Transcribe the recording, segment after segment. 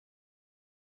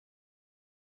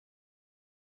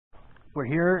We're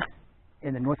here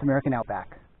in the North American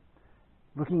outback,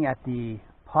 looking at the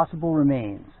possible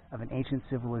remains of an ancient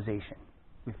civilization.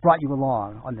 We've brought you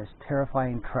along on this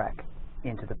terrifying trek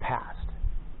into the past.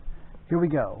 Here we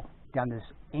go, down this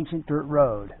ancient dirt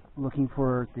road, looking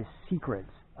for the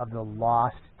secrets of the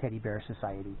lost teddy bear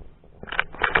society.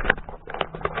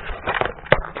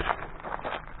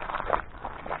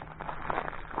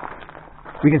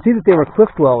 We can see that they were cliff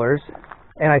dwellers,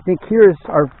 and I think here's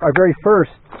our very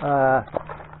first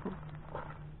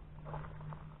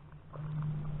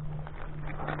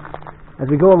as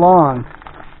we go along,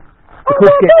 the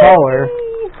cliffs get taller.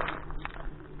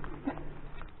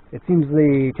 It seems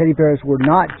the teddy bears were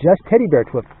not just teddy bear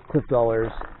cliff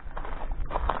dwellers.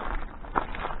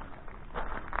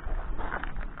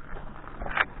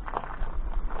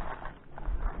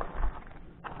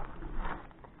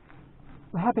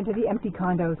 What happened to the empty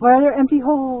condos? Why are there empty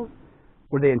holes?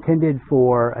 Were they intended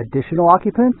for additional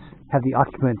occupants? Have the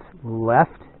occupants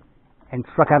left and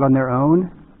struck out on their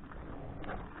own?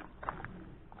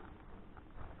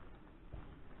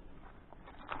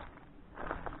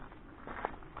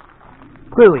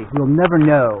 Clearly, we'll never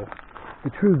know the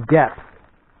true depth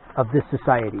of this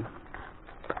society.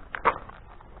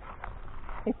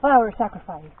 A flower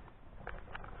sacrifice.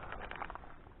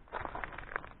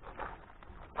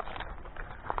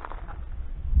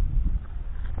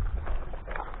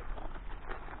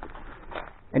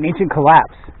 An ancient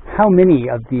collapse. How many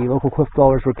of the local cliff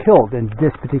dwellers were killed in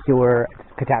this particular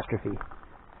catastrophe?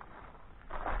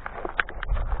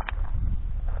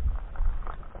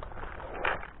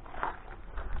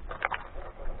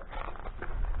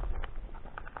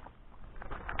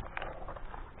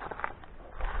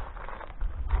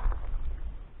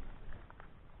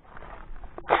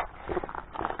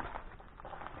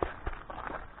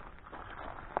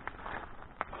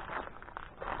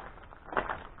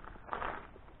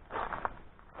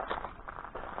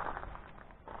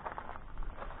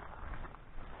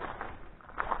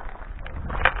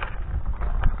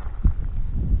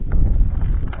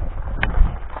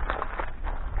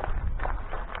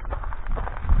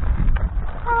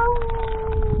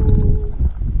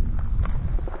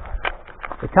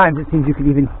 At times it seems you can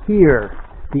even hear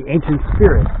the ancient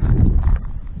spirits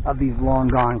of these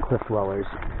long-gone cliff dwellers.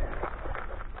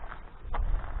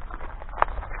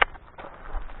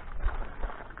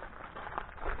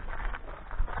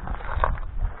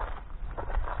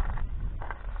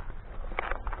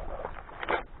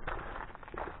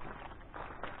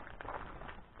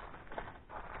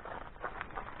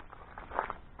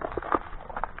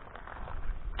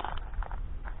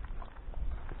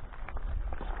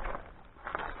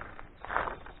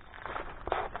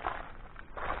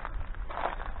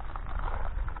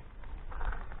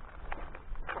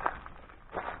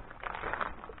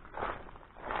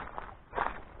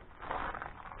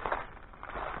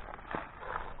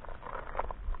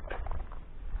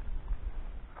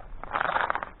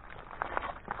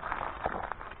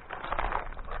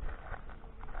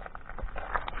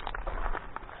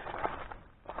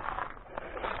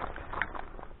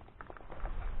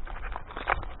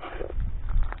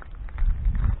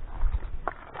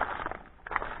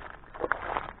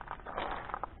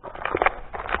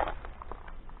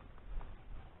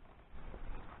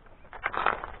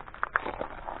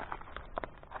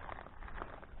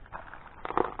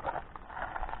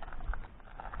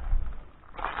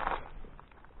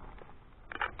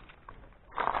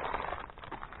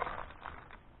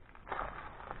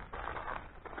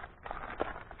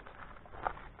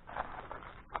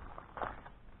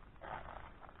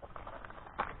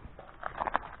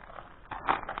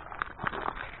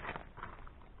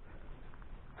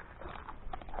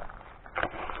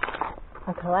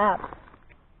 A collapse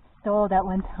stole that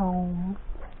one's home.